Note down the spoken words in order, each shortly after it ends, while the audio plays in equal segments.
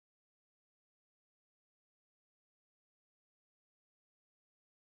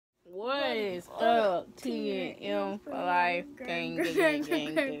What is up, T&M for life? Gang, gang, gang,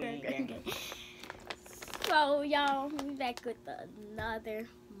 gang, gang. So, y'all, we back with another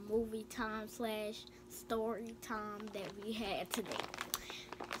movie time / story time that we had today.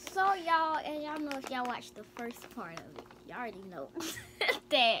 So, y'all, and y'all know if y'all watched the first part of it, y'all already know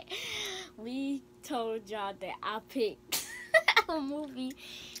that we told y'all that I picked a movie,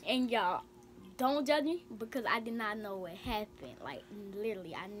 and y'all, don't judge me because I did not know what happened. Like,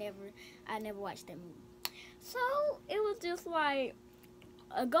 literally, I never watched that movie. So, it was just like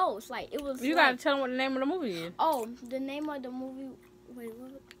a ghost. Like, it was. You gotta tell them what the name of the movie is. Oh, the name of the movie. Wait,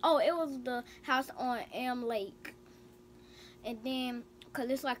 what? Oh, it was The House on Elm Lake. And then, because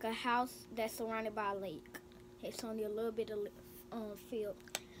it's like a house that's surrounded by a lake. It's only a little bit of field.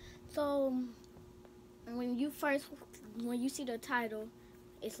 So, when you see the title,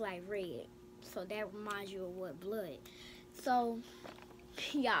 it's like red. So, that reminds you of what blood. So,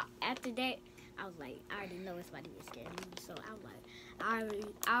 yeah, after that, I was like, I already know it's about to be a scary movie. So, I was like,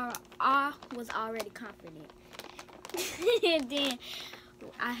 I was already confident. And then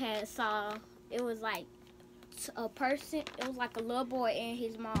I saw, it was like a person, it was like a little boy and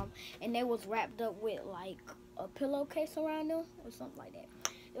his mom, and they was wrapped up with like a pillowcase around them or something like that.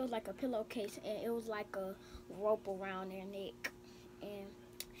 It was like a pillowcase, and it was like a rope around their neck, and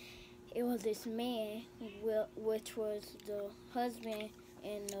it was this man, which was the husband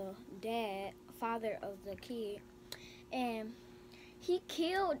and the father of the kid, and he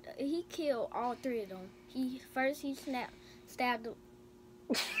killed all three of them. He stabbed them.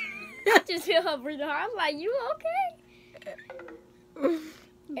 I just feel her breathing hard. I'm like, you okay?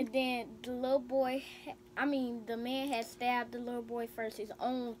 And then the man had stabbed the little boy first, his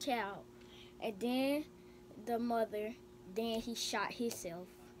own child, and then the mother. Then he shot himself.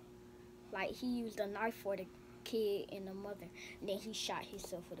 Like, he used a knife for the kid and the mother. And then he shot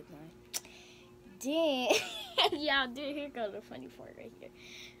himself with a gun. Then, y'all, here goes the funny part right here.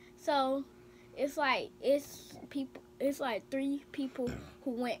 So, it's like three people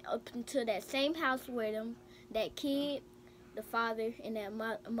who went up into that same house where that kid, the father, and that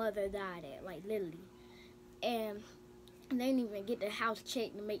mother died at, like, literally. And they didn't even get the house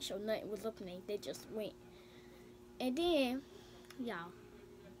checked to make sure nothing was up in there. They just went. And then, y'all,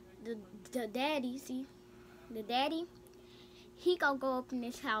 the daddy, he gonna go up in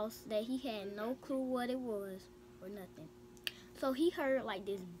this house that he had no clue what it was or nothing. So he heard like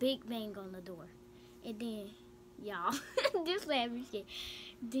this big bang on the door, and then y'all, this made me scared.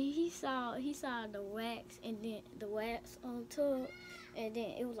 Then he saw the wax, and then the wax on tub, and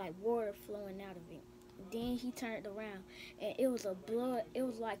then it was like water flowing out of it. Then he turned around, and it was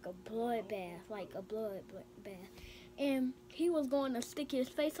like a blood bath, and he was going to stick his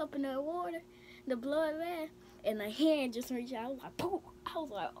face up in the water, the blood bath, and a hand just reached out. I was like, poof! I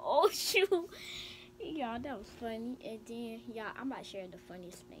was like, oh shoot, y'all, that was funny. And then, y'all, I'm about to share the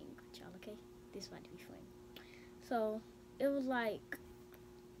funniest thing with y'all, okay? This about to be funny. So it was like,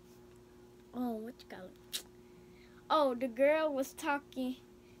 what you call it? Oh, the girl was talking.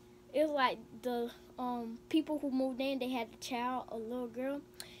 It was like the people who moved in, they had a child, a little girl,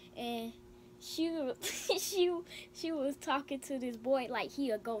 and she was talking to this boy like he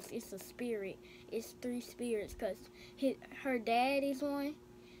a ghost. It's a spirit. It's three spirits, because her dad is one.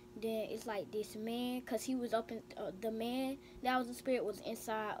 Then it's like this man, because he was up in the man that was the spirit was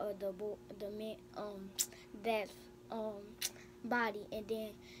inside of the man that's body, and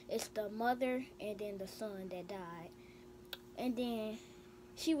then it's the mother and then the son that died. And then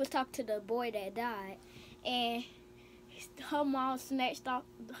she was talking to the boy that died, and her mom snatched off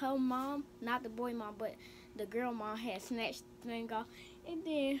her mom, not the boy mom, but the girl mom had snatched the thing off. And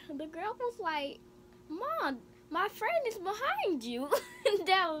then the girl was like, "Mom, my friend is behind you."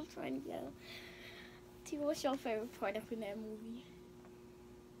 That was funny, yo. T, what's your favorite part up in that movie?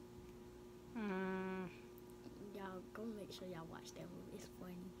 Y'all go make sure y'all watch that movie. It's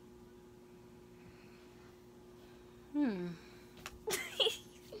funny.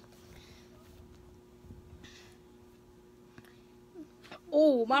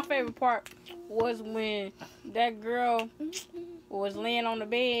 Oh, my favorite part was when that girl was laying on the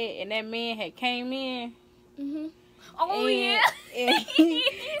bed and that man had came in. Oh, yeah. And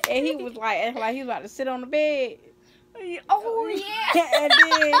he was like he was about to sit on the bed. Oh, yeah.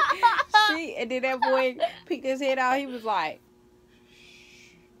 and then that boy peeked his head out. He was like,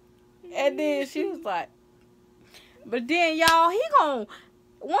 and then she was like, but then y'all,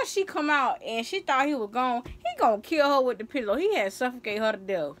 once she come out and she thought he was gone, he gonna kill her with the pillow. He had suffocate her to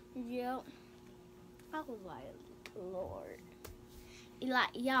death. Yep. I was like, Lord.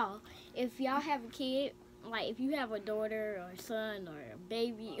 Like, y'all, if y'all have a kid like if you have a daughter or a son or a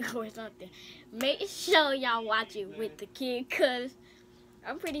baby or something, make sure y'all watch it with the kid, cause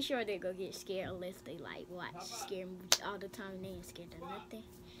I'm pretty sure they're gonna get scared unless they like watch scary movies all the time and they ain't scared of nothing.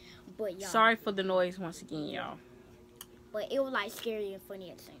 But y'all, Sorry for the noise once again, y'all. but it was like scary and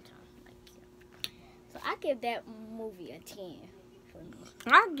funny at the same time. Like, yeah. So I give that movie a 10 for me.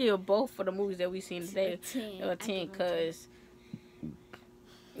 I give both for the movies that we seen today a 10 10. because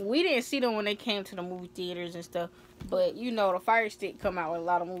we didn't see them when they came to the movie theaters and stuff. But you know, the Fire Stick come out with a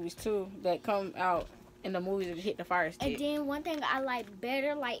lot of movies too that come out in the movies that hit the Fire Stick. And then one thing I like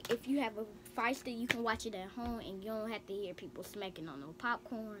better, like if you have a Fire Stick, you can watch it at home and you don't have to hear people smacking on no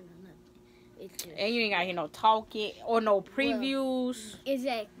popcorn or nothing. It's just, And you ain't gotta hear no talking or no previews.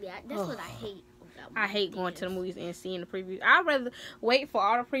 Exactly. That's what I hate. I hate going to the movies and seeing the previews. I'd rather wait for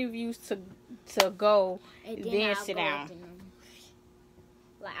all the previews to go and then I'll sit go down.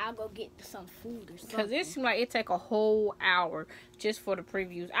 Like I'll go get some food or something. Because it seems like it take a whole hour just for the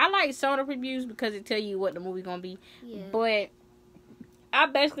previews. I like some of the previews because it tell you what the movie gonna be. Yeah. But I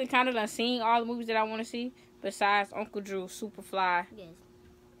basically kind of done seen all the movies that I want to see besides Uncle Drew, Superfly. Yes.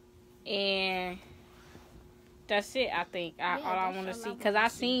 And that's it, I think. All I want to see. Because I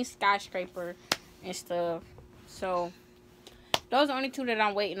seen Skyscraper and stuff. So, those are the only two that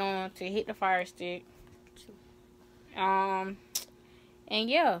I'm waiting on to hit the Fire Stick. And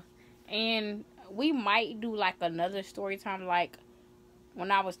yeah. And we might do like another story time. Like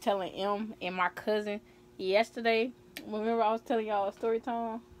when I was telling M and my cousin yesterday. Remember I was telling y'all a story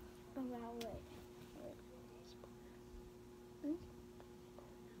time? About what?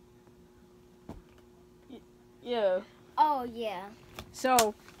 Yeah. Oh, yeah.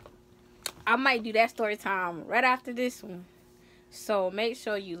 So, I might do that story time right after this one. So, make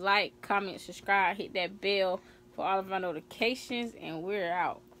sure you like, comment, subscribe, hit that bell for all of our notifications, and we're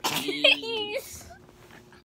out.